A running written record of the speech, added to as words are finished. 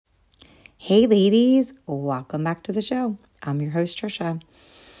Hey ladies, welcome back to the show. I'm your host, Trisha.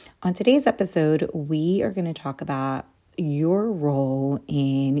 On today's episode, we are going to talk about your role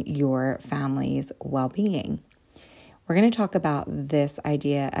in your family's well-being. We're going to talk about this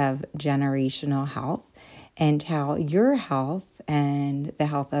idea of generational health and how your health and the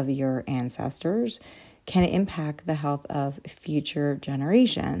health of your ancestors can impact the health of future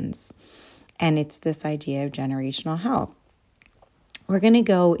generations. And it's this idea of generational health. We're going to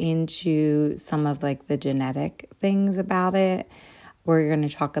go into some of the genetic things about it. We're going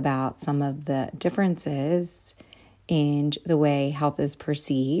to talk about some of the differences in the way health is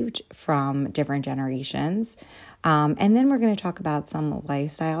perceived from different generations. And then we're going to talk about some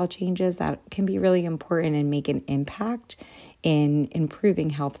lifestyle changes that can be really important and make an impact in improving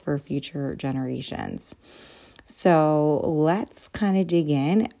health for future generations. So let's kind of dig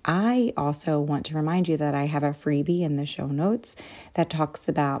in. I also want to remind you that I have a freebie in the show notes that talks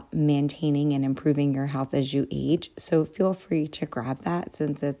about maintaining and improving your health as you age. So feel free to grab that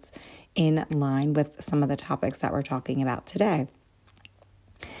since it's in line with some of the topics that we're talking about today.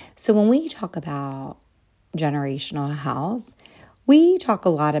 So when we talk about generational health, we talk a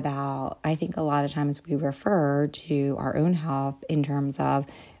lot about, I think a lot of times we refer to our own health in terms of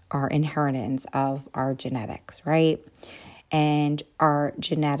our inheritance of our genetics, right? And our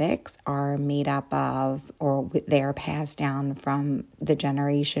genetics are made up of, or they're passed down from the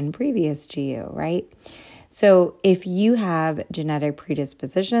generation previous to you, right? So if you have genetic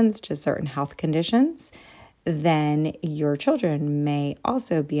predispositions to certain health conditions, then your children may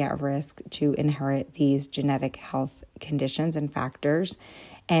also be at risk to inherit these genetic health conditions and factors,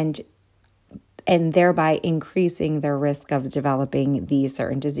 and thereby increasing their risk of developing these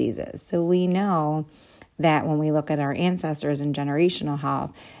certain diseases. So we know that when we look at our ancestors and generational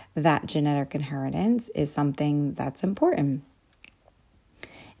health, that genetic inheritance is something that's important.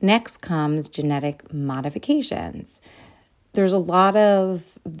 Next comes genetic modifications. There's a lot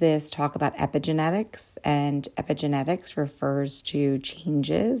of this talk about epigenetics, and epigenetics refers to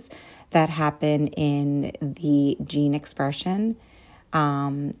changes that happen in the gene expression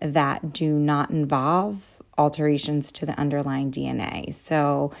that do not involve alterations to the underlying DNA.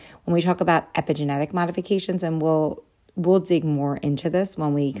 So when we talk about epigenetic modifications, and we'll dig more into this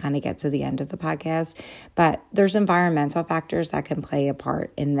when we kind of get to the end of the podcast, but there's environmental factors that can play a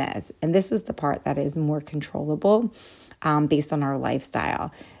part in this. And this is the part that is more controllable based on our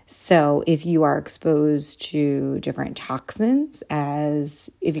lifestyle. So if you are exposed to different toxins, as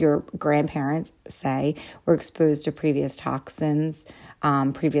if your grandparents, say, were exposed to previous toxins,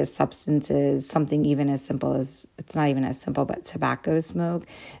 previous substances, something even as simple as, it's not even as simple, but tobacco smoke,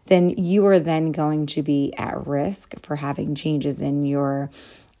 then you are then going to be at risk for having changes in your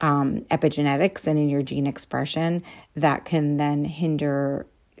epigenetics and in your gene expression that can then hinder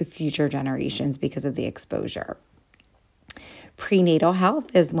future generations because of the exposure. Prenatal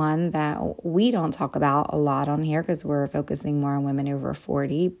health is one that we don't talk about a lot on here because we're focusing more on women over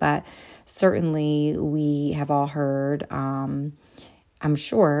 40, but certainly we have all heard, I'm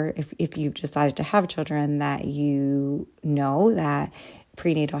sure if you've decided to have children, that you know that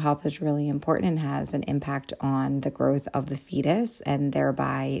prenatal health is really important and has an impact on the growth of the fetus and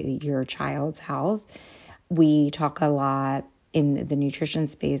thereby your child's health. We talk a lot in the nutrition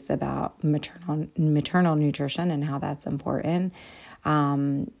space about maternal nutrition and how that's important.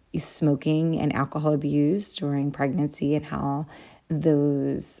 Smoking and alcohol abuse during pregnancy and how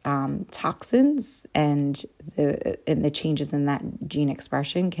those toxins and the changes in that gene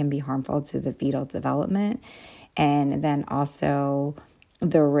expression can be harmful to the fetal development. And then also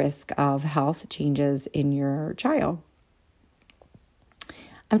the risk of health changes in your child.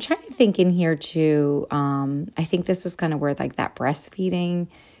 I'm trying to think in here too. I think this is kind of where that breastfeeding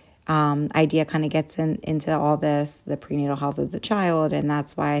idea kind of gets into all this, the prenatal health of the child. And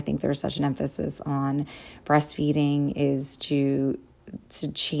that's why I think there's such an emphasis on breastfeeding, is to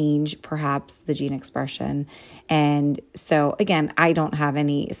change perhaps the gene expression. And so again, I don't have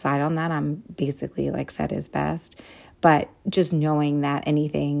any side on that. I'm basically fed is best. But just knowing that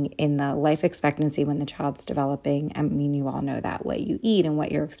anything in the life expectancy when the child's developing, I mean, you all know that what you eat and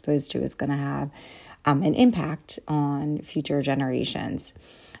what you're exposed to is going to have an impact on future generations.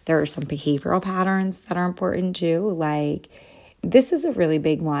 There are some behavioral patterns that are important too. This is a really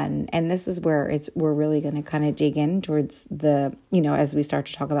big one. And this is where we're really going to kind of dig in towards the, as we start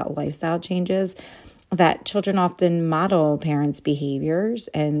to talk about lifestyle changes. that children often model parents' behaviors.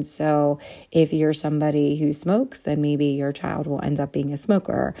 And so if you're somebody who smokes, then maybe your child will end up being a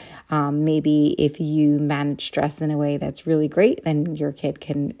smoker. Maybe if you manage stress in a way that's really great, then your kid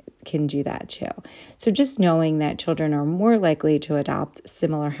can do that too. So just knowing that children are more likely to adopt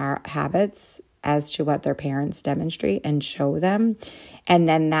similar habits as to what their parents demonstrate and show them. And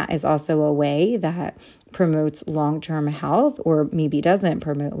then that is also a way that promotes long-term health, or maybe doesn't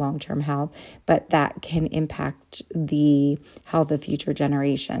promote long-term health, but that can impact the health of future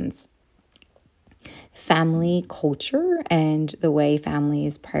generations. Family culture and the way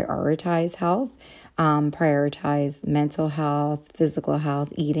families prioritize health, prioritize mental health, physical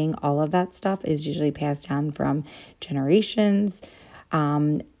health, eating, all of that stuff is usually passed down from generations.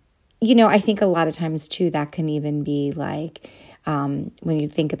 I think a lot of times too, that can even be like, when you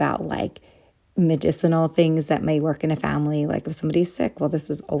think about like medicinal things that may work in a family, like if somebody's sick, well, this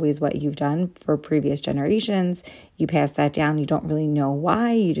is always what you've done for previous generations. You pass that down. You don't really know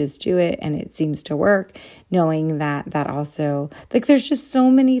why, you just do it and it seems to work, knowing that also, like, there's just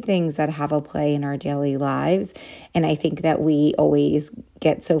so many things that have a play in our daily lives. And I think that we always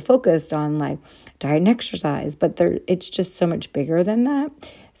get so focused on like diet and exercise, but it's just so much bigger than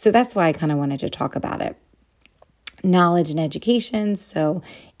that. So that's why I kind of wanted to talk about it. Knowledge and education. So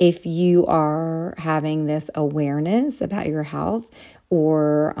if you are having this awareness about your health,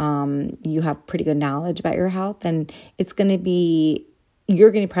 or you have pretty good knowledge about your health, then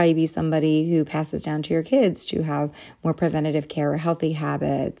you're going to probably be somebody who passes down to your kids to have more preventative care, healthy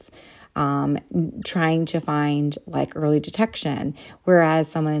habits, trying to find like early detection,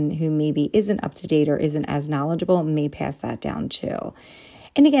 whereas someone who maybe isn't up to date or isn't as knowledgeable may pass that down too.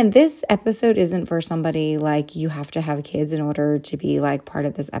 And again, this episode isn't for somebody like you have to have kids in order to be like part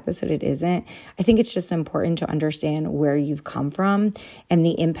of this episode. It isn't. I think it's just important to understand where you've come from and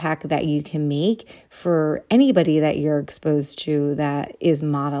the impact that you can make for anybody that you're exposed to that is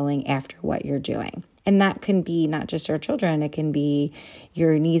modeling after what you're doing. And that can be not just your children. It can be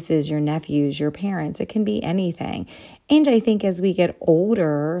your nieces, your nephews, your parents. It can be anything. And I think as we get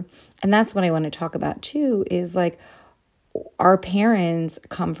older, and that's what I want to talk about too, is like, our parents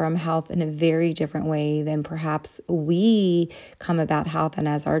come from health in a very different way than perhaps we come about health, and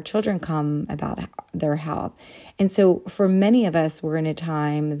as our children come about their health. And so for many of us, we're in a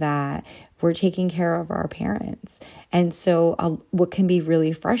time that we're taking care of our parents. And so what can be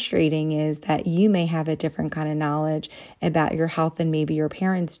really frustrating is that you may have a different kind of knowledge about your health than maybe your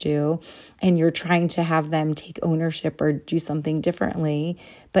parents do, and you're trying to have them take ownership or do something differently,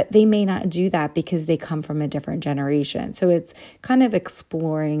 but they may not do that because they come from a different generation. So it's kind of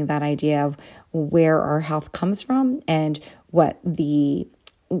exploring that idea of where our health comes from and where we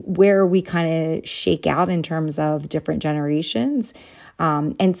kind of shake out in terms of different generations.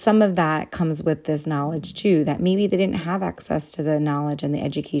 And some of that comes with this knowledge too, that maybe they didn't have access to the knowledge and the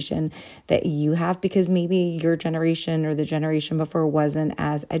education that you have because maybe your generation or the generation before wasn't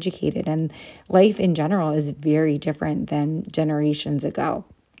as educated. And life in general is very different than generations ago.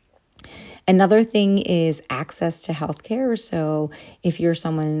 Another thing is access to healthcare. So if you're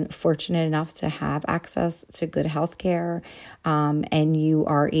someone fortunate enough to have access to good healthcare, and you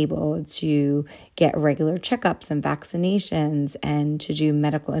are able to get regular checkups and vaccinations and to do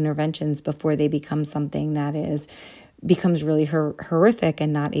medical interventions before they become something that becomes really horrific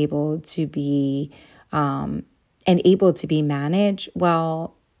and not able to be managed,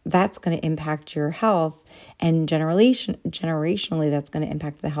 well, that's going to impact your health, and generationally, that's going to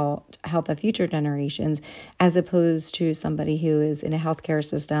impact the health of future generations, as opposed to somebody who is in a healthcare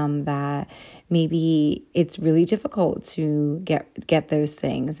system that maybe it's really difficult to get those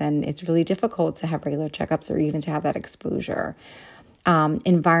things, and it's really difficult to have regular checkups or even to have that exposure.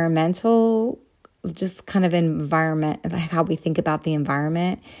 Environmental, just kind of environment, like how we think about the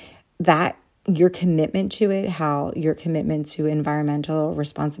environment, that your commitment to it, how your commitment to environmental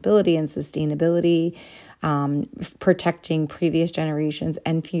responsibility and sustainability, protecting previous generations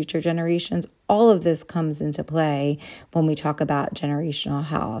and future generations, all of this comes into play when we talk about generational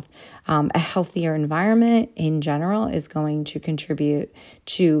health. A healthier environment in general is going to contribute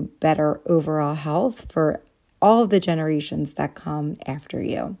to better overall health for all of the generations that come after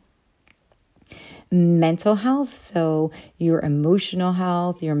you. Mental health, so your emotional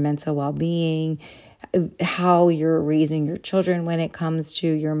health, your mental well-being, how you're raising your children when it comes to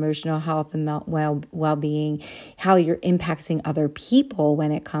your emotional health and well-being, how you're impacting other people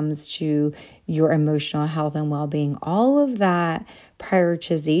when it comes to your emotional health and well-being, all of that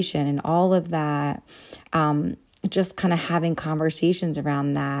prioritization and all of that just kind of having conversations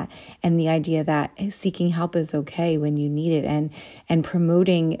around that, and the idea that seeking help is okay when you need it, and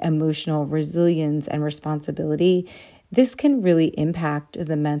promoting emotional resilience and responsibility. This can really impact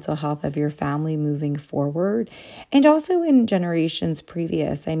the mental health of your family moving forward, and also in generations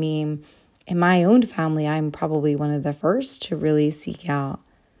previous. I mean, in my own family, I'm probably one of the first to really seek out,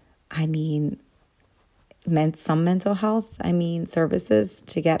 some mental health, services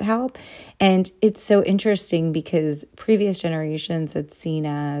to get help. And it's so interesting because previous generations it's seen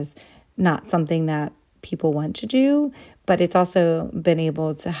as not something that people want to do, but it's also been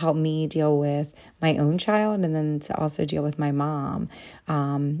able to help me deal with my own child, and then to also deal with my mom,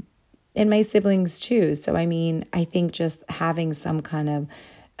 and my siblings too. So, I think just having some kind of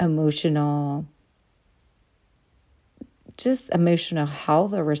emotional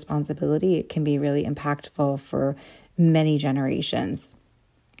health or responsibility, it can be really impactful for many generations.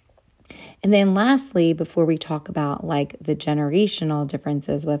 And then lastly, before we talk about the generational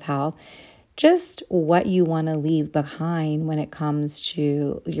differences with health, just what you want to leave behind when it comes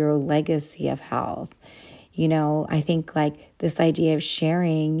to your legacy of health. I think this idea of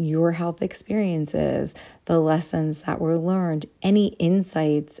sharing your health experiences, the lessons that were learned, any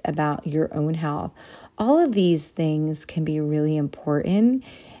insights about your own health, all of these things can be really important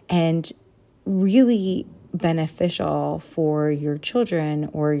and really beneficial for your children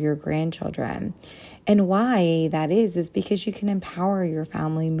or your grandchildren. And why that is because you can empower your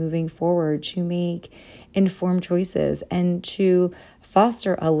family moving forward to make informed choices and to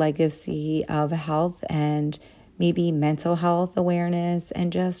foster a legacy of health and maybe mental health awareness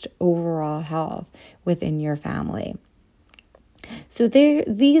and just overall health within your family. So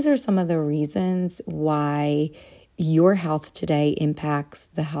these are some of the reasons why your health today impacts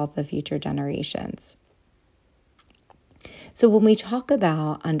the health of future generations. So when we talk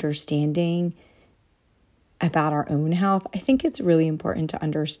about understanding about our own health, I think it's really important to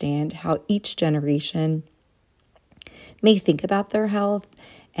understand how each generation may think about their health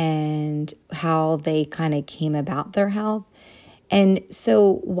and how they kind of came about their health. And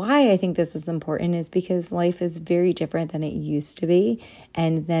so why I think this is important is because life is very different than it used to be.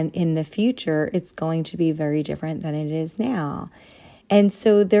 And then in the future, it's going to be very different than it is now. And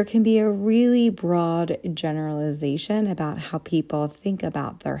so there can be a really broad generalization about how people think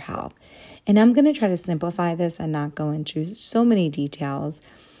about their health. And I'm going to try to simplify this and not go into so many details.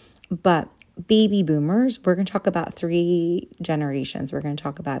 But baby boomers, we're going to talk about 3 generations. We're going to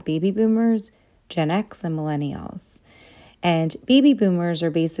talk about baby boomers, Gen X, and millennials. And baby boomers are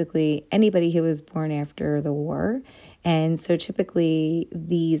basically anybody who was born after the war. And so typically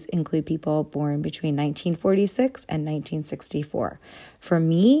these include people born between 1946 and 1964. For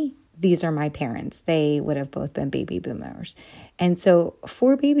me, these are my parents. They would have both been baby boomers. And so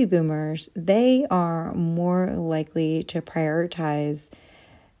for baby boomers, they are more likely to prioritize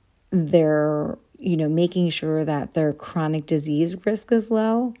their, making sure that their chronic disease risk is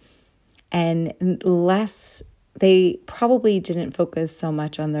low, and less. They probably didn't focus so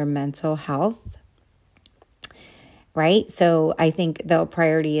much on their mental health, right? So I think the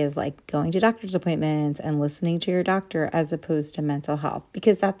priority is going to doctor's appointments and listening to your doctor as opposed to mental health,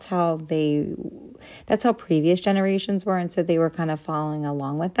 because that's how previous generations were. And so they were kind of following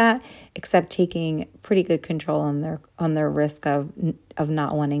along with that, except taking pretty good control on their risk of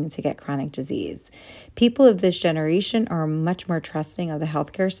not wanting to get chronic disease. People of this generation are much more trusting of the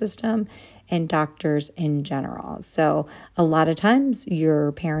healthcare system and doctors in general. So a lot of times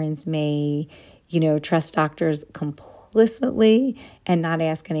your parents may, trust doctors complicitly and not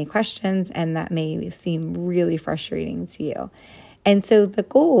ask any questions, and that may seem really frustrating to you. And so the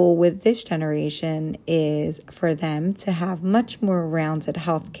goal with this generation is for them to have much more rounded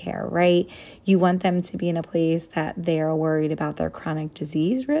health care, right? You want them to be in a place that they're worried about their chronic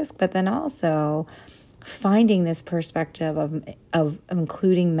disease risk, but then also finding this perspective of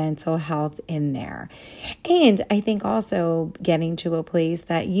including mental health in there. And I think also getting to a place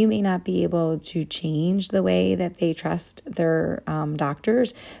that you may not be able to change the way that they trust their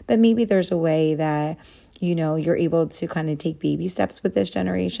doctors, but maybe there's a way that you're able to kind of take baby steps with this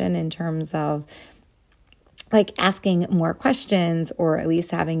generation in terms of asking more questions, or at least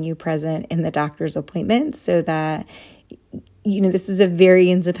having you present in the doctor's appointment, so that this is a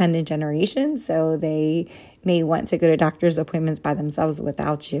very independent generation, so they may want to go to doctor's appointments by themselves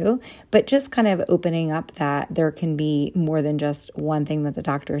without you, but just kind of opening up that there can be more than just one thing that the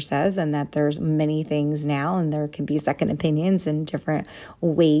doctor says, and that there's many things now, and there can be second opinions and different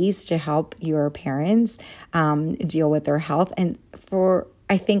ways to help your parents deal with their health. And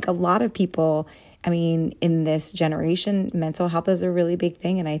I think a lot of people, in this generation, mental health is a really big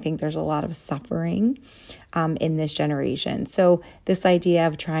thing. And I think there's a lot of suffering in this generation. So this idea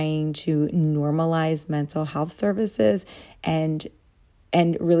of trying to normalize mental health services and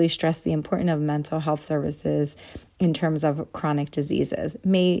really stress the importance of mental health services in terms of chronic diseases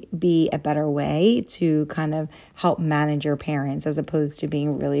may be a better way to kind of help manage your parents, as opposed to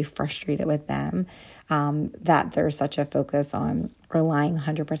being really frustrated with them, that there's such a focus on relying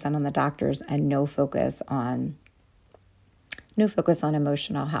 100% on the doctors and no focus on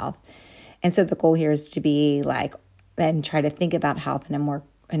emotional health. And so the goal here is to be and try to think about health in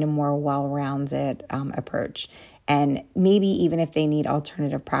a more well-rounded approach. And maybe even if they need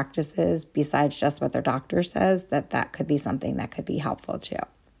alternative practices besides just what their doctor says, that could be something that could be helpful too.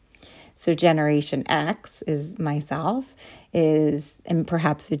 So Generation X is myself, and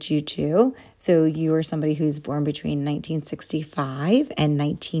perhaps it's you too. So you are somebody who's born between 1965 and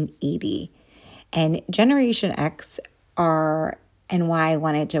 1980. And Generation X and why I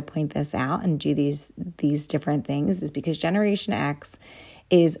wanted to point this out and do these different things is because Generation X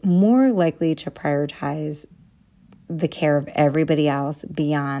is more likely to prioritize the care of everybody else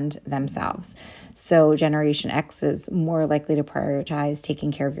beyond themselves. So Generation X is more likely to prioritize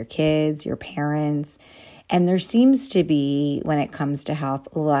taking care of your kids, your parents. And there seems to be, when it comes to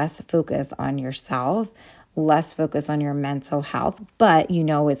health, less focus on yourself, less focus on your mental health, but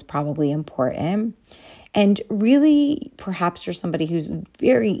it's probably important. And really, perhaps you're somebody who's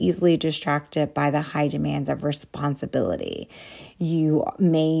very easily distracted by the high demands of responsibility. You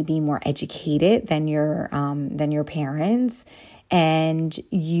may be more educated than your parents, and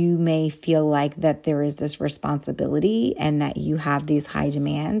you may feel like that there is this responsibility and that you have these high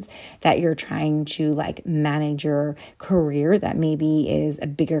demands, that you're trying to manage your career that maybe is a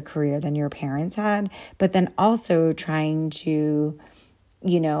bigger career than your parents had, but then also trying to,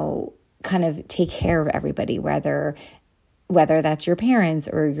 kind of take care of everybody, whether that's your parents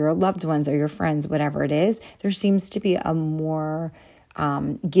or your loved ones or your friends, whatever it is. There seems to be a more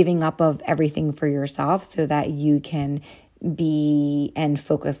giving up of everything for yourself so that you can be and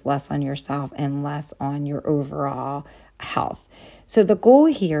focus less on yourself and less on your overall health. So the goal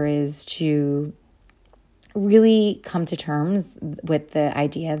here is to really come to terms with the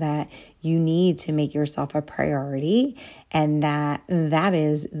idea that you need to make yourself a priority, and that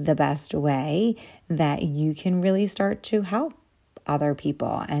is the best way that you can really start to help other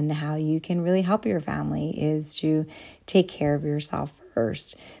people, and how you can really help your family is to take care of yourself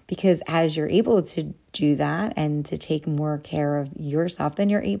first. Because as you're able to do that and to take more care of yourself, then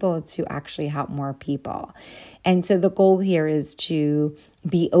you're able to actually help more people. And so the goal here is to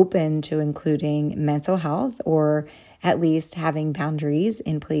be open to including mental health, or at least having boundaries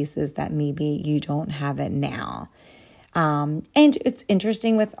in places that maybe you don't have it now. And it's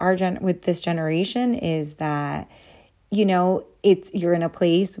interesting with with this generation is that, you're in a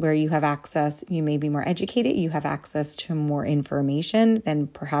place where you have access, you may be more educated, you have access to more information than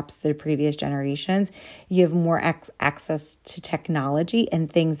perhaps the previous generations. You have more access to technology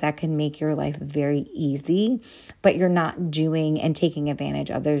and things that can make your life very easy, but you're not doing and taking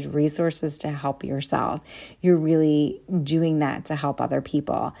advantage of those resources to help yourself. You're really doing that to help other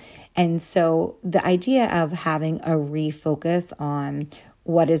people. And so the idea of having a refocus on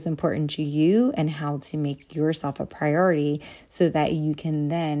what is important to you and how to make yourself a priority so that you can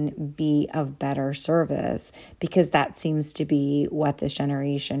then be of better service, because that seems to be what this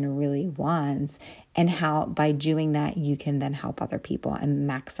generation really wants, and how by doing that you can then help other people and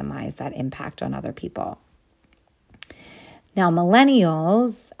maximize that impact on other people. Now,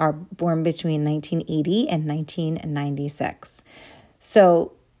 millennials are born between 1980 and 1996.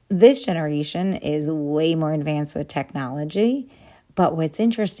 So this generation is way more advanced with technology. But what's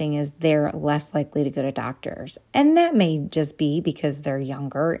interesting is they're less likely to go to doctors. And that may just be because they're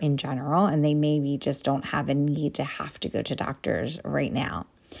younger in general, and they maybe just don't have a need to have to go to doctors right now.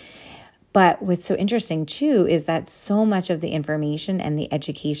 But what's so interesting too is that so much of the information and the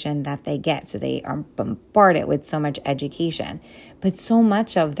education that they get, so they are bombarded with so much education, but so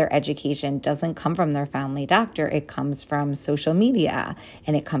much of their education doesn't come from their family doctor. It comes from social media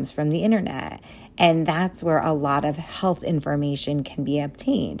and it comes from the internet. And that's where a lot of health information can be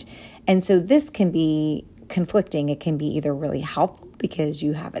obtained. And so this can be conflicting. It can be either really helpful because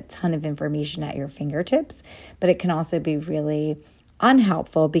you have a ton of information at your fingertips, but it can also be really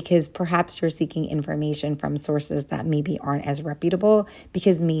unhelpful because perhaps you're seeking information from sources that maybe aren't as reputable,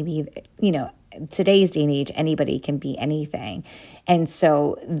 because maybe, today's day and age, anybody can be anything. And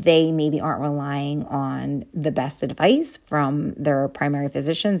so they maybe aren't relying on the best advice from their primary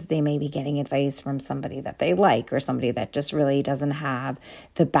physicians. They may be getting advice from somebody that they like, or somebody that just really doesn't have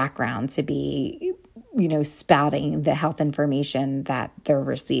the background to be, spouting the health information that they're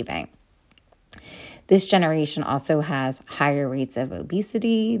receiving. This generation also has higher rates of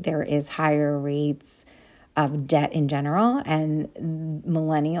obesity. There is higher rates of debt in general, and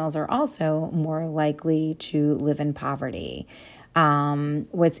millennials are also more likely to live in poverty.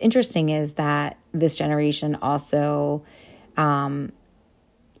 What's interesting is that this generation also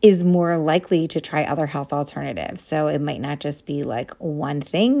is more likely to try other health alternatives. So it might not just be like one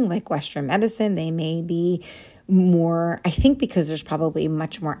thing, like Western medicine. They may be more, I think because there's probably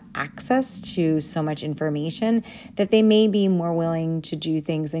much more access to so much information, that they may be more willing to do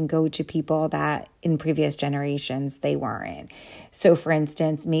things and go to people that in previous generations they weren't. So for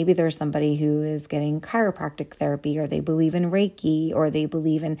instance, maybe there's somebody who is getting chiropractic therapy, or they believe in Reiki, or they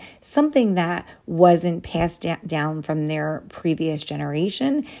believe in something that wasn't passed down from their previous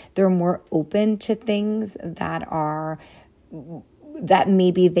generation. They're more open to things that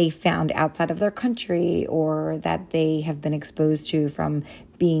maybe they found outside of their country, or that they have been exposed to from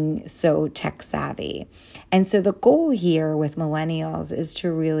being so tech savvy. And so the goal here with millennials is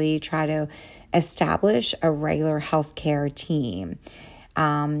to really try to establish a regular healthcare team.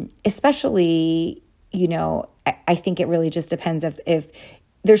 Especially, I think it really just depends if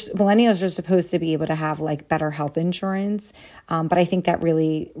millennials are supposed to be able to have like better health insurance. But I think that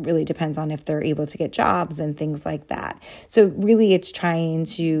really, really depends on if they're able to get jobs and things like that. So really it's trying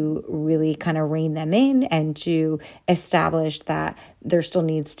to really kind of rein them in, and to establish that there still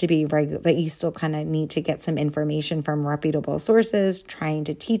needs to be that you still kind of need to get some information from reputable sources, trying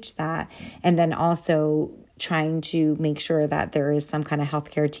to teach that. And then also trying to make sure that there is some kind of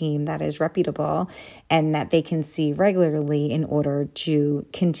healthcare team that is reputable and that they can see regularly in order to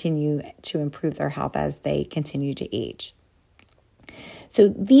continue to improve their health as they continue to age. So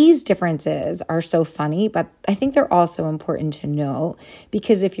these differences are so funny, but I think they're also important to know,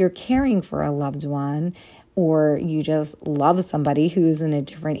 because if you're caring for a loved one, or you just love somebody who's in a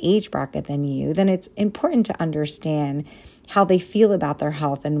different age bracket than you, then it's important to understand how they feel about their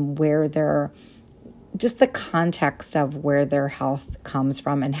health and just the context of where their health comes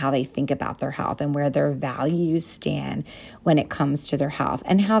from, and how they think about their health, and where their values stand when it comes to their health,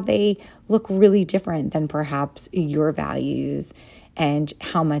 and how they look really different than perhaps your values, and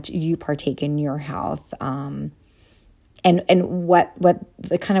how much you partake in your health, and what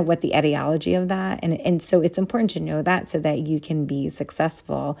the etiology of that. And so it's important to know that, so that you can be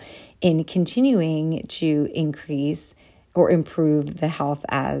successful in continuing to increase or improve the health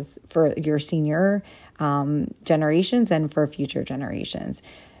as for your senior generations and for future generations.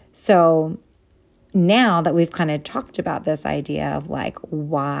 So now that we've kind of talked about this idea of like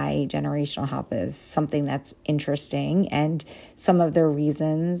why generational health is something that's interesting, and some of the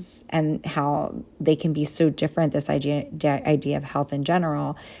reasons and how they can be so different, this idea of health in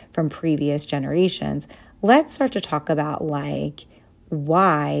general from previous generations, let's start to talk about like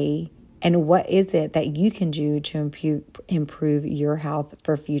why and what is it that you can do to improve your health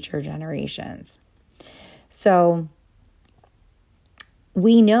for future generations. So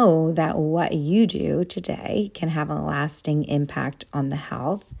we know that what you do today can have a lasting impact on the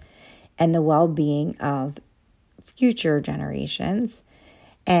health and the well-being of future generations.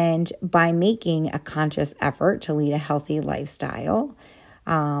 And by making a conscious effort to lead a healthy lifestyle,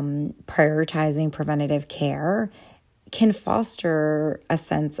 prioritizing preventative care, can foster a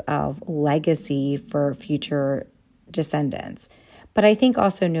sense of legacy for future descendants. But I think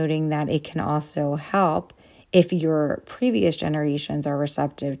also noting that it can also help if your previous generations are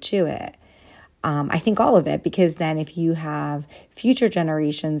receptive to it. I think all of it, because then if you have future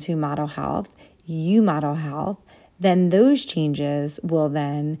generations who model health, you model health, then those changes will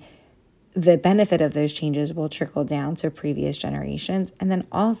the benefit of those changes will trickle down to previous generations. And then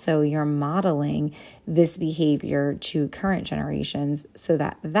also you're modeling this behavior to current generations, so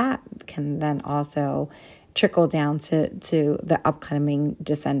that can then also trickle down to the upcoming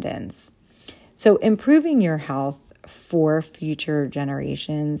descendants. So improving your health for future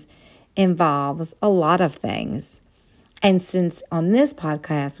generations involves a lot of things. And since on this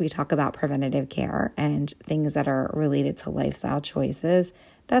podcast we talk about preventative care and things that are related to lifestyle choices,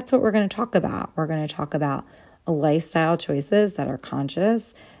 that's what we're going to talk about. We're going to talk about lifestyle choices that are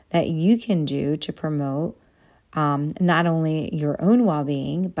conscious, that you can do to promote not only your own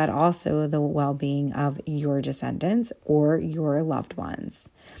well-being, but also the well-being of your descendants or your loved ones.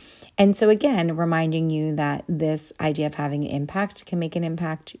 And so again, reminding you that this idea of having an impact can make an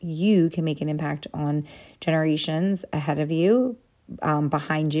impact. You can make an impact on generations ahead of you,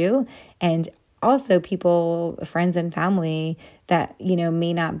 behind you, and also people, friends and family that,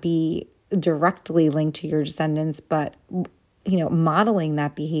 may not be directly linked to your descendants, but modeling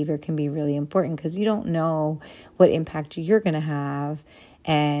that behavior can be really important because you don't know what impact you're going to have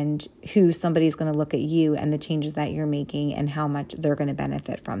and who somebody's going to look at you and the changes that you're making and how much they're going to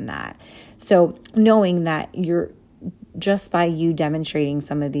benefit from that. So knowing that just by you demonstrating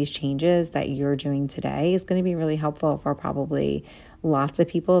some of these changes that you're doing today is going to be really helpful for probably lots of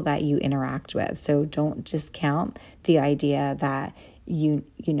people that you interact with. So don't discount the idea that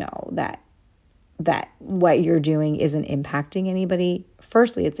that what you're doing isn't impacting anybody.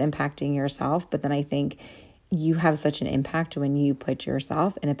 Firstly, it's impacting yourself, but then I think you have such an impact when you put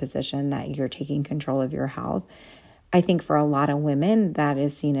yourself in a position that you're taking control of your health. I think for a lot of women, that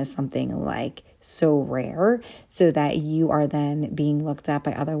is seen as something like so rare, so that you are then being looked at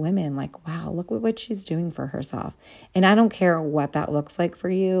by other women like, wow, look what she's doing for herself. And I don't care what that looks like for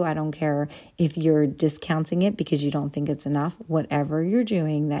you. I don't care if you're discounting it because you don't think it's enough. Whatever you're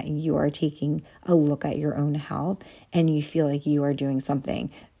doing, that you are taking a look at your own health and you feel like you are doing something,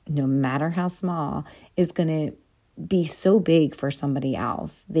 no matter how small, is going to be so big for somebody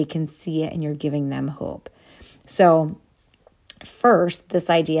else. They can see it and you're giving them hope. So first, this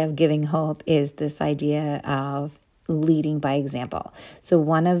idea of giving hope is this idea of leading by example. So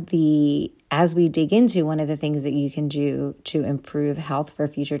as we dig into one of the things that you can do to improve health for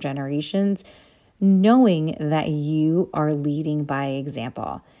future generations, knowing that you are leading by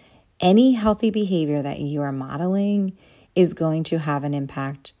example. Any healthy behavior that you are modeling is going to have an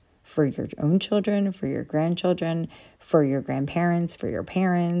impact for your own children, for your grandchildren, for your grandparents, for your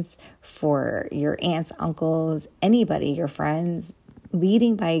parents, for your aunts, uncles, anybody, your friends.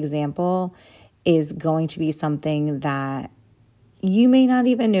 Leading by example is going to be something that you may not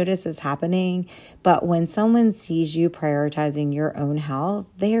even notice is happening, but when someone sees you prioritizing your own health,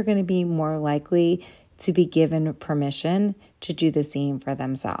 they are going to be more likely to be given permission to do the same for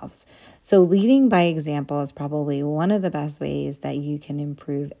themselves. So leading by example is probably one of the best ways that you can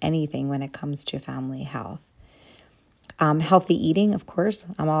improve anything when it comes to family health. Healthy eating, of course,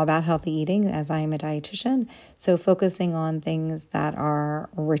 I'm all about healthy eating as I am a dietitian. So focusing on things that are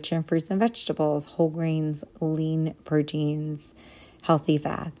rich in fruits and vegetables, whole grains, lean proteins, healthy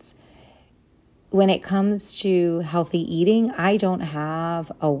fats. When it comes to healthy eating, I don't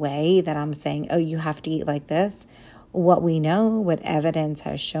have a way that I'm saying, oh, you have to eat like this. What we know, what evidence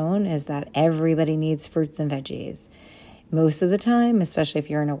has shown, is that everybody needs fruits and veggies. Most of the time, especially if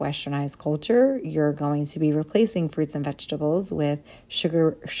you're in a westernized culture, you're going to be replacing fruits and vegetables with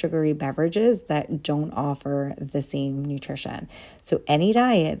sugary beverages that don't offer the same nutrition. So any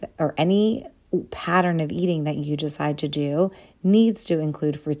diet or any pattern of eating that you decide to do needs to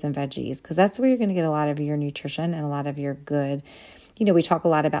include fruits and veggies, because that's where you're going to get a lot of your nutrition and a lot of your good. We talk a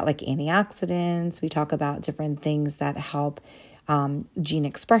lot about like antioxidants. We talk about different things that help gene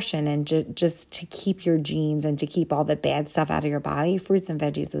expression and just to keep your genes and to keep all the bad stuff out of your body. Fruits and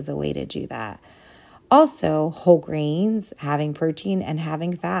veggies is a way to do that. Also, whole grains, having protein and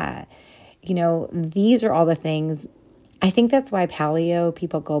having fat. These are all the things. I think that's why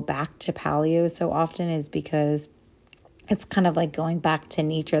people go back to paleo so often, is because it's kind of like going back to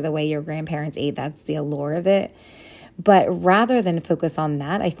nature, the way your grandparents ate. That's the allure of it. But rather than focus on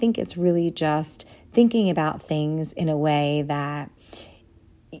that, I think it's really just thinking about things in a way that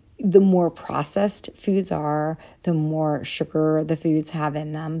the more processed foods are, the more sugar the foods have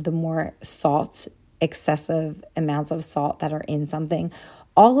in them, the more salt, excessive amounts of salt that are in something.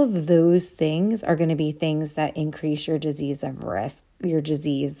 All of those things are going to be things that increase your disease risk.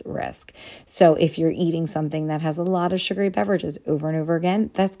 So if you're eating something that has a lot of sugary beverages over and over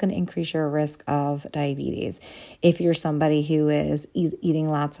again, that's going to increase your risk of diabetes. If you're somebody who is eating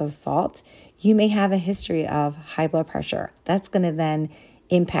lots of salt, you may have a history of high blood pressure. That's going to then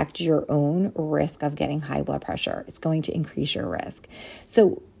impact your own risk of getting high blood pressure. It's going to increase your risk.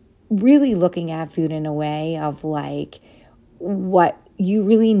 So really looking at food in a way of like what you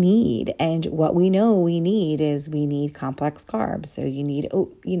really need. And what we know we need is we need complex carbs. So you need,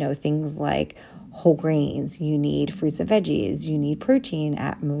 things like whole grains, you need fruits and veggies, you need protein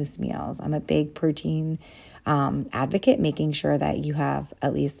at most meals. I'm a big protein advocate, making sure that you have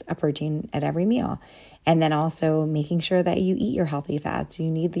at least a protein at every meal. And then also making sure that you eat your healthy fats.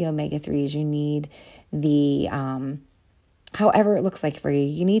 You need the omega-3s, you need the, however it looks like for you.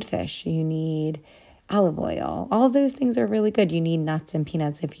 You need fish, you need olive oil. All of those things are really good. You need nuts and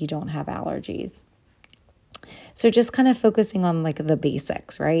peanuts if you don't have allergies. So just kind of focusing on like the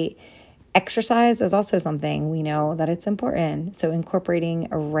basics, right? Exercise is also something we know that it's important. So incorporating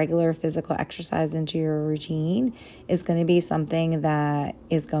a regular physical exercise into your routine is going to be something that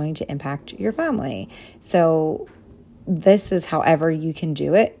is going to impact your family. So this is however you can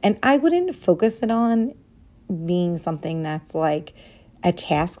do it. And I wouldn't focus it on being something that's like a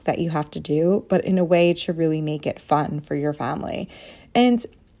task that you have to do, but in a way to really make it fun for your family. And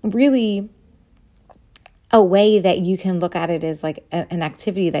really a way that you can look at it as like an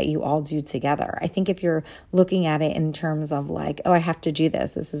activity that you all do together. I think if you're looking at it in terms of like, oh, I have to do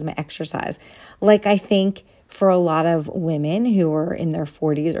this. This is my exercise. Like I think for a lot of women who are in their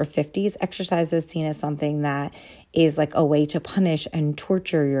 40s or 50s, exercise is seen as something that is like a way to punish and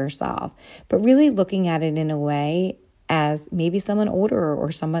torture yourself. But really looking at it in a way as maybe someone older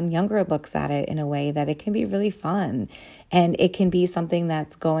or someone younger looks at it in a way that it can be really fun and it can be something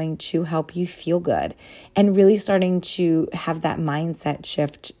that's going to help you feel good, and really starting to have that mindset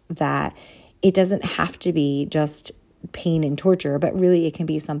shift that it doesn't have to be just pain and torture, but really it can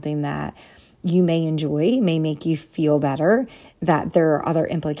be something that you may enjoy, may make you feel better, that there are other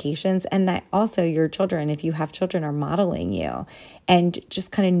implications, and that also your children, if you have children, are modeling you. And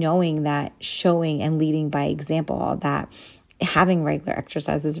just kind of knowing that, showing and leading by example, that having regular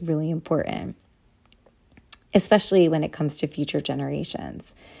exercise is really important, especially when it comes to future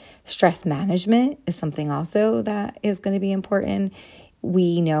generations. Stress management is something also that is going to be important.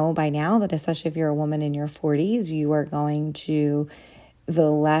 We know by now that especially if you're a woman in your 40s, you are going to,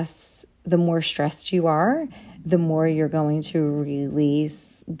 the more stressed you are, the more you're going to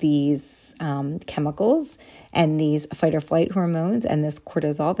release these chemicals and these fight or flight hormones and this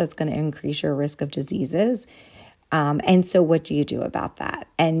cortisol that's going to increase your risk of diseases. And so what do you do about that?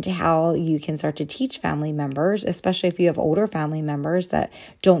 And how you can start to teach family members, especially if you have older family members that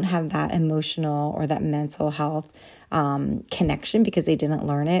don't have that emotional or that mental health connection because they didn't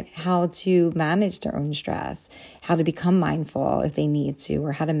learn it, how to manage their own stress, how to become mindful if they need to,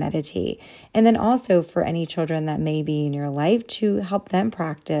 or how to meditate. And then also for any children that may be in your life, to help them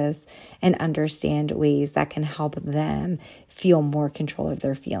practice and understand ways that can help them feel more control of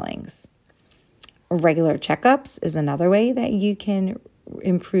their feelings. Regular checkups is another way that you can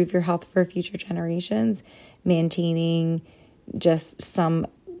improve your health for future generations. Maintaining just some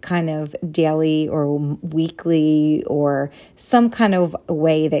kind of daily or weekly or some kind of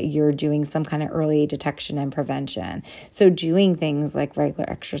way that you're doing some kind of early detection and prevention. So doing things like regular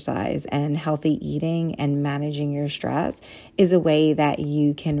exercise and healthy eating and managing your stress is a way that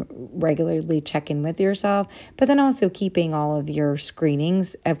you can regularly check in with yourself, but then also keeping all of your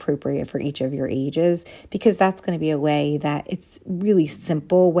screenings appropriate for each of your ages, because that's going to be a way that it's really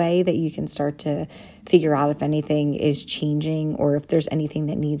simple way that you can start to figure out if anything is changing or if there's anything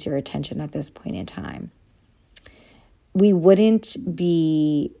that needs your attention at this point in time. We wouldn't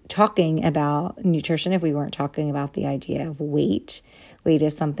be talking about nutrition if we weren't talking about the idea of weight. Weight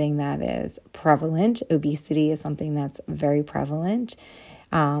is something that is prevalent. Obesity is something that's very prevalent.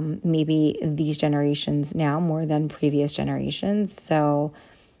 Maybe these generations now more than previous generations. So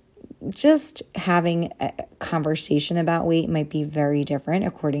just having a conversation about weight might be very different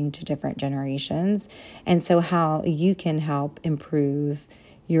according to different generations. And so how you can help improve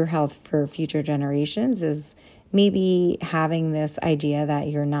your health for future generations is maybe having this idea that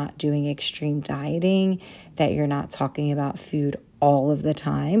you're not doing extreme dieting, that you're not talking about food all of the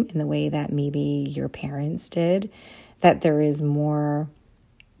time in the way that maybe your parents did, that there is more,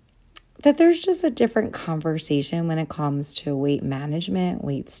 that there's just a different conversation when it comes to weight management,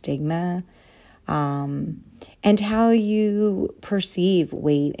 weight stigma, and how you perceive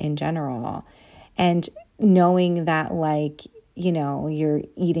weight in general. And knowing that, like, you know, you're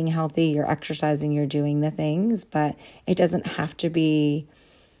eating healthy, you're exercising, you're doing the things, but it doesn't have to be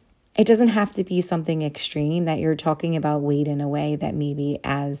something extreme, that you're talking about weight in a way that maybe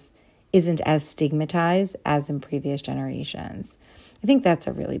isn't as stigmatized as in previous generations. I think that's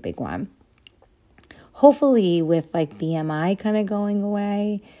a really big one. Hopefully with like BMI kind of going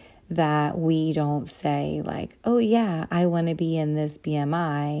away, that we don't say like, oh yeah, I want to be in this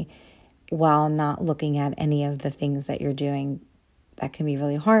BMI, while not looking at any of the things that you're doing that can be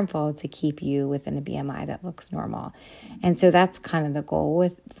really harmful to keep you within a BMI that looks normal. And so that's kind of the goal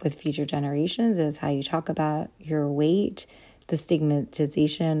with future generations, is how you talk about your weight, the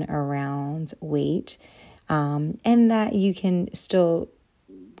stigmatization around weight, and that you can still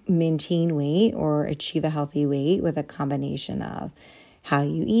maintain weight or achieve a healthy weight with a combination of how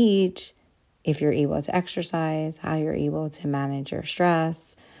you eat, if you're able to exercise, how you're able to manage your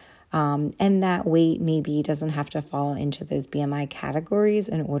stress, And that weight maybe doesn't have to fall into those BMI categories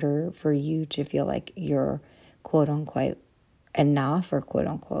in order for you to feel like you're quote unquote enough or quote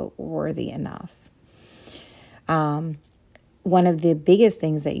unquote worthy enough. One of the biggest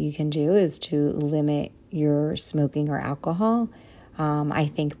things that you can do is to limit your smoking or alcohol. I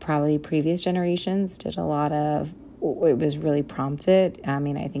think probably previous generations did a lot of, it was really prompted. I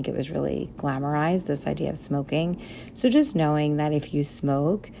mean, I think it was really glamorized, this idea of smoking. So just knowing that if you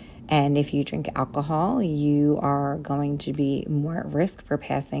smoke and if you drink alcohol, you are going to be more at risk for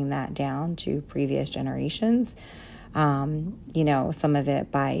passing that down to previous generations. Some of it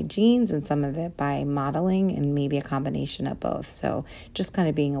by genes and some of it by modeling and maybe a combination of both. So just kind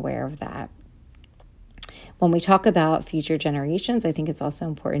of being aware of that. When we talk about future generations, I think it's also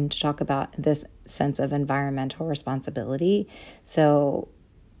important to talk about this sense of environmental responsibility. So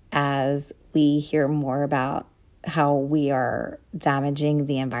as we hear more about how we are damaging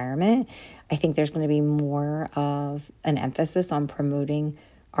the environment, I think there's going to be more of an emphasis on promoting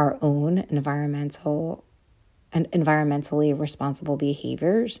our own environmentally responsible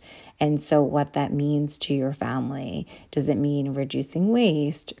behaviors. And so what that means to your family, does it mean reducing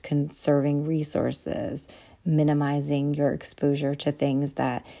waste, conserving resources, minimizing your exposure to things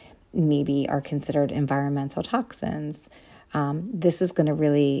that maybe are considered environmental toxins? This is going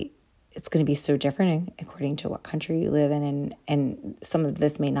to it's going to be so different according to what country you live in. And some of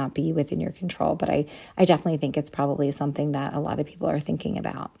this may not be within your control, but I definitely think it's probably something that a lot of people are thinking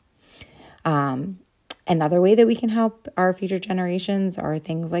about. Another way that we can help our future generations are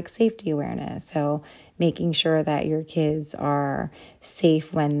things like safety awareness. So making sure that your kids are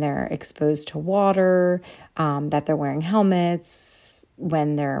safe when they're exposed to water, that they're wearing helmets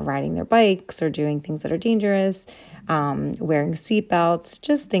when they're riding their bikes or doing things that are dangerous, wearing seatbelts,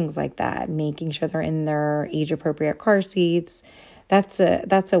 just things like that, making sure they're in their age-appropriate car seats. That's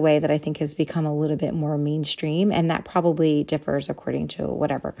a way that I think has become a little bit more mainstream, and that probably differs according to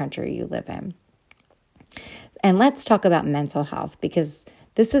whatever country you live in. And let's talk about mental health, because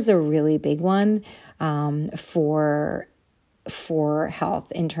this is a really big one for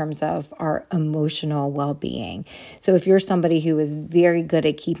health in terms of our emotional well-being. So if you're somebody who is very good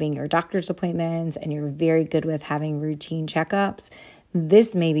at keeping your doctor's appointments and you're very good with having routine checkups,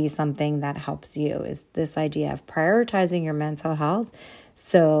 this may be something that helps you, is this idea of prioritizing your mental health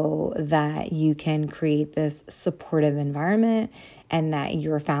so that you can create this supportive environment and that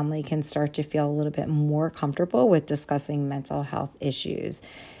your family can start to feel a little bit more comfortable with discussing mental health issues.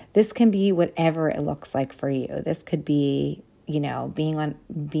 This can be whatever it looks like for you. This could be,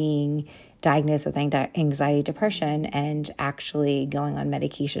 being diagnosed with anxiety, depression, and actually going on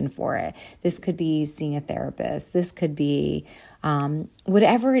medication for it. This could be seeing a therapist. This could be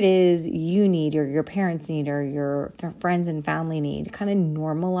whatever it is you need or your parents need or your friends and family need, kind of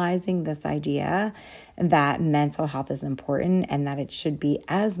normalizing this idea that mental health is important and that it should be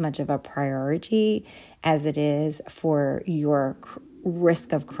as much of a priority as it is for your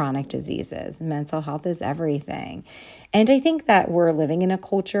risk of chronic diseases. Mental health is everything. And I think that we're living in a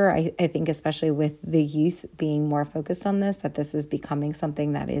culture, I think especially with the youth being more focused on this, that this is becoming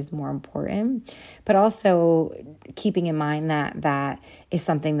something that is more important, but also keeping in mind that that is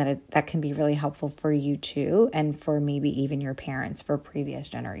something that can be really helpful for you too, and for maybe even your parents, for previous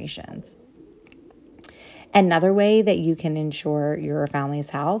generations. Another way that you can ensure your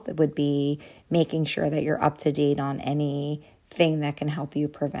family's health would be making sure that you're up to date on anything that can help you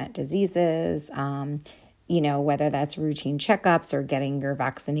prevent diseases, whether that's routine checkups or getting your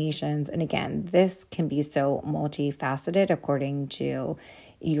vaccinations. And again, this can be so multifaceted according to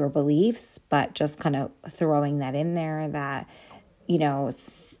your beliefs, but just kind of throwing that in there that,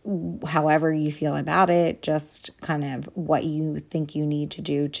 however you feel about it, just kind of what you think you need to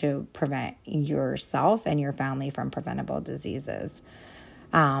do to prevent yourself and your family from preventable diseases.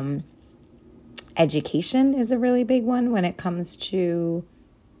 Education is a really big one when it comes to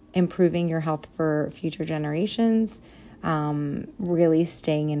improving your health for future generations, really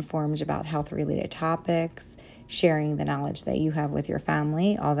staying informed about health-related topics, sharing the knowledge that you have with your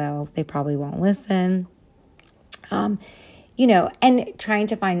family, although they probably won't listen, and trying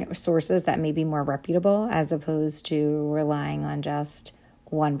to find sources that may be more reputable as opposed to relying on just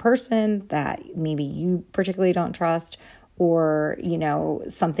one person that maybe you particularly don't trust, or,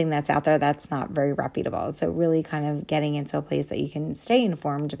 something that's out there that's not very reputable. So really kind of getting into a place that you can stay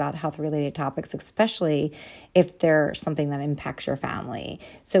informed about health-related topics, especially if they're something that impacts your family.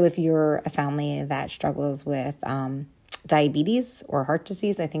 So if you're a family that struggles with diabetes or heart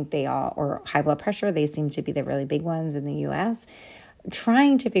disease, I think or high blood pressure, they seem to be the really big ones in the U.S.,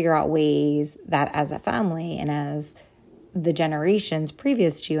 trying to figure out ways that as a family and as the generations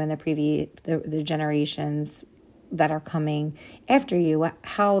previous to you and the generations that are coming after you,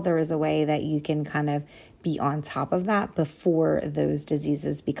 how there is a way that you can kind of be on top of that before those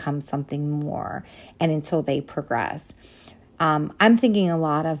diseases become something more and until they progress. I'm thinking a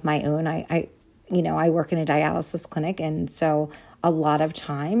lot of my own. I work in a dialysis clinic, and so a lot of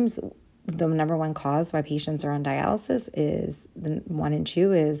times the number one cause why patients are on dialysis is one and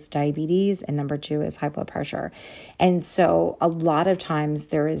two is diabetes, and number two is high blood pressure. And so a lot of times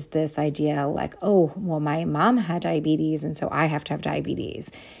there is this idea like, oh, well, my mom had diabetes, and so I have to have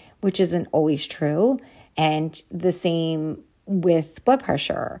diabetes, which isn't always true. And the same with blood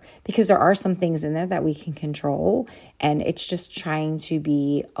pressure, because there are some things in there that we can control, and it's just trying to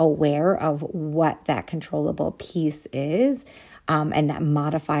be aware of what that controllable piece is, and that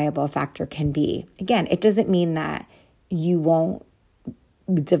modifiable factor can be. Again, it doesn't mean that you won't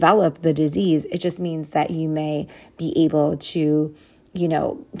develop the disease. It just means that you may be able to,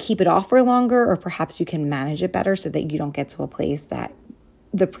 keep it off for longer, or perhaps you can manage it better so that you don't get to a place that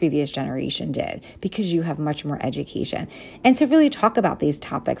the previous generation did, because you have much more education. And to really talk about these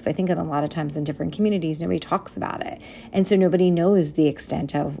topics, I think that a lot of times in different communities, nobody talks about it. And so nobody knows the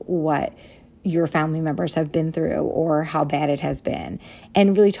extent of what your family members have been through or how bad it has been.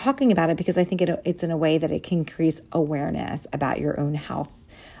 And really talking about it, because I think it's in a way that it can increase awareness about your own health.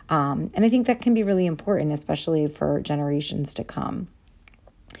 And I think that can be really important, especially for generations to come.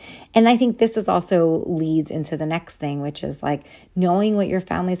 And I think this is also leads into the next thing, which is like knowing what your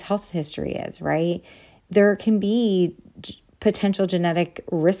family's health history is, right? There can be potential genetic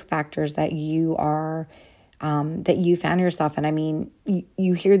risk factors that you are, that you found yourself in. I mean,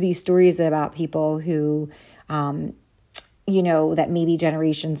 you hear these stories about people who, that maybe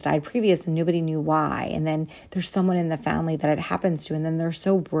generations died previous and nobody knew why. And then there's someone in the family that it happens to, and then they're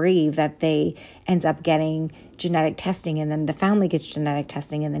so brave that they end up getting genetic testing, and then the family gets genetic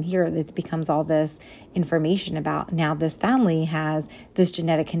testing. And then here it becomes all this information about now this family has this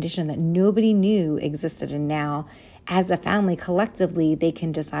genetic condition that nobody knew existed. And now as a family collectively, they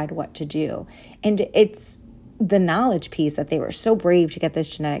can decide what to do. And it's the knowledge piece that they were so brave to get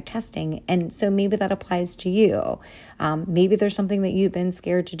this genetic testing. And so maybe that applies to you. Maybe there's something that you've been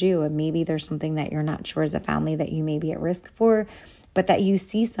scared to do, and maybe there's something that you're not sure as a family that you may be at risk for, but that you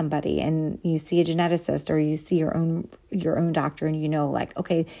see somebody and you see a geneticist, or you see your own doctor, and like,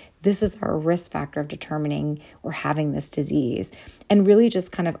 okay, this is our risk factor of determining or having this disease. And really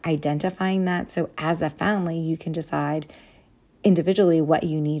just kind of identifying that. So as a family, you can decide individually what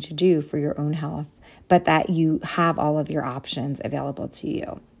you need to do for your own health, but that you have all of your options available to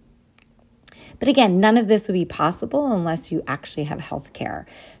you. But again, none of this would be possible unless you actually have health care.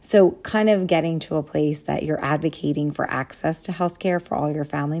 So kind of getting to a place that you're advocating for access to health care for all your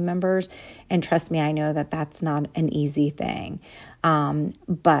family members. And trust me, I know that that's not an easy thing,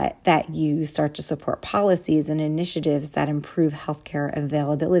 but that you start to support policies and initiatives that improve healthcare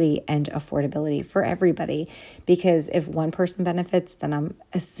availability and affordability for everybody. Because if one person benefits, then I'm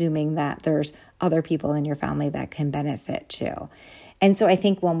assuming that there's other people in your family that can benefit too. And so I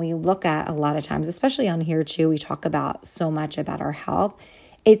think when we look at a lot of times, especially on here too, we talk about so much about our health.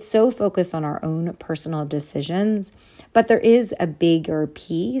 It's so focused on our own personal decisions, but there is a bigger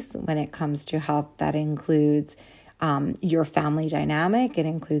piece when it comes to health that includes your family dynamic. It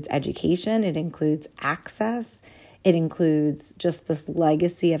includes education. It includes access. It includes just this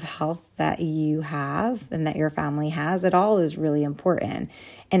legacy of health that you have and that your family has. It all is really important.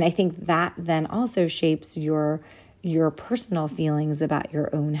 And I think that then also shapes your personal feelings about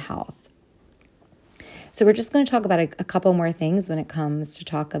your own health. So we're just going to talk about a couple more things when it comes to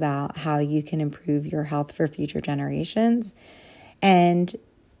talk about how you can improve your health for future generations. And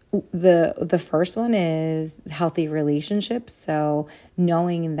the first one is healthy relationships. So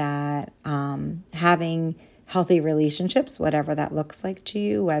knowing that having healthy relationships, whatever that looks like to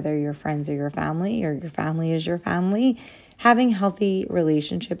you, whether your friends are your family or your family is your family, having healthy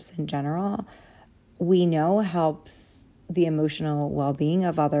relationships in general, we know helps the emotional well-being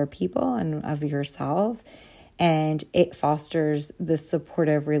of other people and of yourself. And it fosters the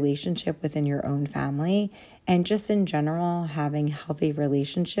supportive relationship within your own family. And just in general, having healthy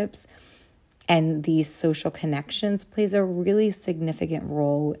relationships and these social connections plays a really significant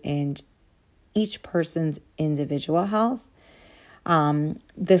role in each person's individual health.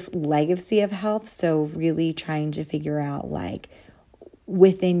 This legacy of health. So really trying to figure out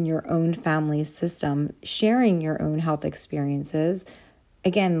within your own family system, sharing your own health experiences,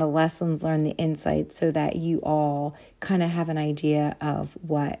 again, the lessons learned, the insights, so that you all kind of have an idea of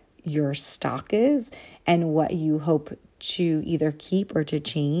what your stock is and what you hope to either keep or to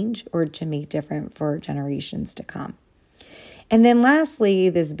change or to make different for generations to come. And then lastly,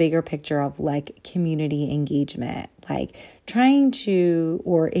 this bigger picture of like community engagement, like trying to,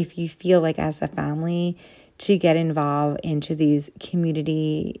 or if you feel like as a family, to get involved into these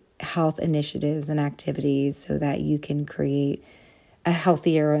community health initiatives and activities so that you can create a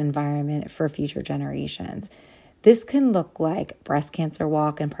healthier environment for future generations. This can look like Breast Cancer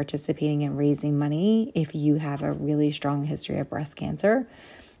Walk and participating in raising money if you have a really strong history of breast cancer.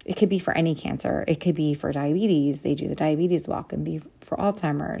 It could be for any cancer. It could be for diabetes. They do the diabetes walk, and be for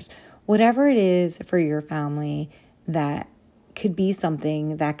Alzheimer's. Whatever it is for your family, that could be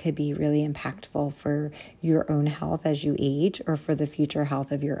something that could be really impactful for your own health as you age or for the future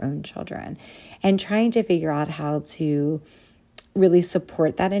health of your own children. And trying to figure out how to really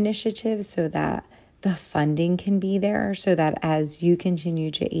support that initiative so that the funding can be there, so that as you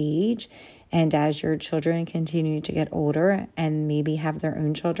continue to age and as your children continue to get older and maybe have their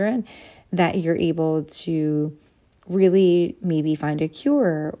own children, that you're able to really maybe find a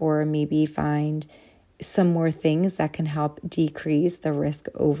cure or maybe find some more things that can help decrease the risk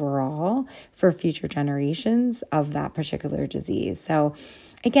overall for future generations of that particular disease. So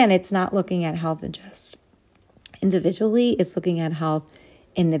again, it's not looking at health just individually, it's looking at health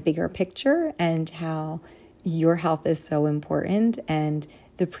in the bigger picture and how your health is so important, and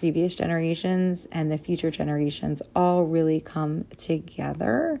the previous generations and the future generations all really come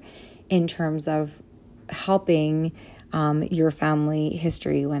together in terms of helping your family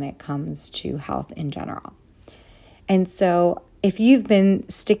history when it comes to health in general. And so if you've been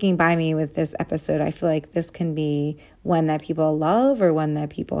sticking by me with this episode, I feel like this can be one that people love or one that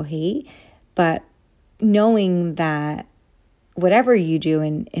people hate, but knowing that whatever you do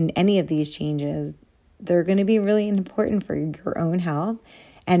in any of these changes, they're going to be really important for your own health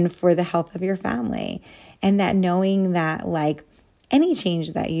and for the health of your family. And that knowing that like any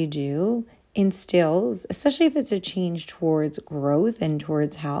change that you do instills, especially if it's a change towards growth and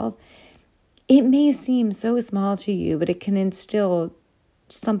towards health, it may seem so small to you, but it can instill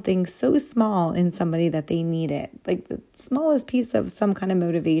something so small in somebody that they need it, like the smallest piece of some kind of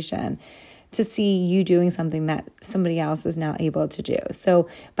motivation to see you doing something that somebody else is now able to do. So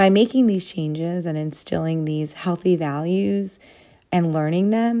by making these changes and instilling these healthy values and learning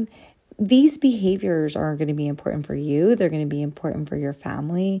them, these behaviors are going to be important for you. They're going to be important for your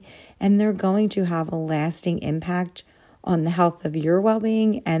family, and they're going to have a lasting impact on the health of your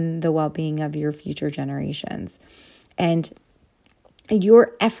well-being and the well-being of your future generations. And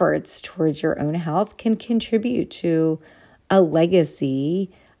your efforts towards your own health can contribute to a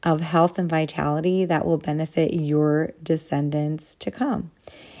legacy of health and vitality that will benefit your descendants to come.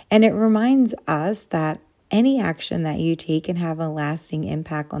 And it reminds us that any action that you take can have a lasting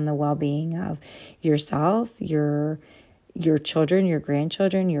impact on the well-being of yourself, your children, your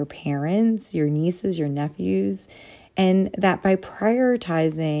grandchildren, your parents, your nieces, your nephews, and that by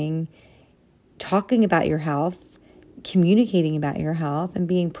prioritizing talking about your health, communicating about your health, and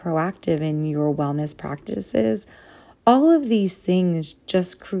being proactive in your wellness practices, all of these things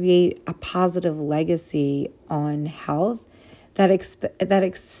just create a positive legacy on health that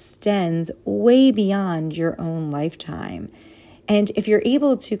extends way beyond your own lifetime. And if you're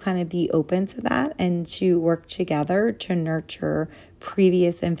able to kind of be open to that and to work together to nurture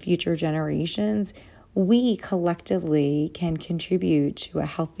previous and future generations, we collectively can contribute to a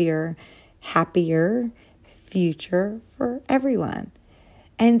healthier, happier future for everyone.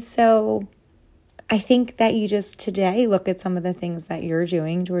 And so I think that you just today look at some of the things that you're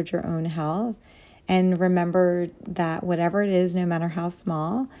doing towards your own health and remember that whatever it is, no matter how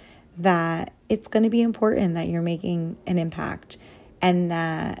small, that it's going to be important that you're making an impact, and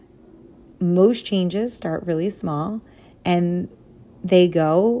that most changes start really small and they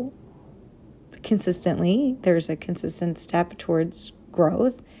go consistently. There's a consistent step towards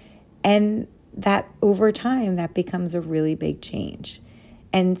growth, and that over time that becomes a really big change.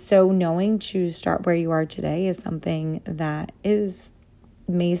 And so knowing to start where you are today is something that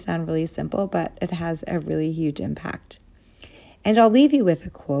may sound really simple, but it has a really huge impact. And I'll leave you with a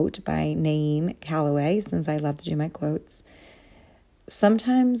quote by Naeem Calloway, since I love to do my quotes.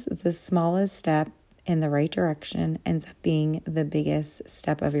 Sometimes the smallest step in the right direction ends up being the biggest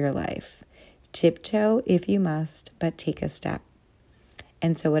step of your life. Tiptoe if you must, but take a step.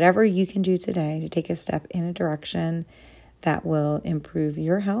 And so whatever you can do today to take a step in a direction that will improve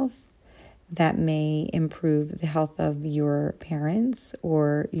your health, that may improve the health of your parents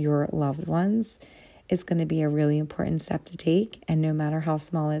or your loved ones, is going to be a really important step to take. And no matter how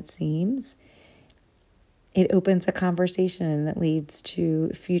small it seems, it opens a conversation and it leads to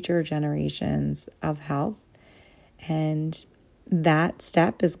future generations of health. And that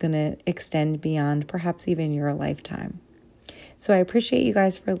step is going to extend beyond perhaps even your lifetime. So I appreciate you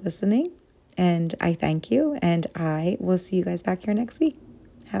guys for listening, and I thank you, and I will see you guys back here next week.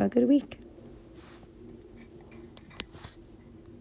 Have a good week.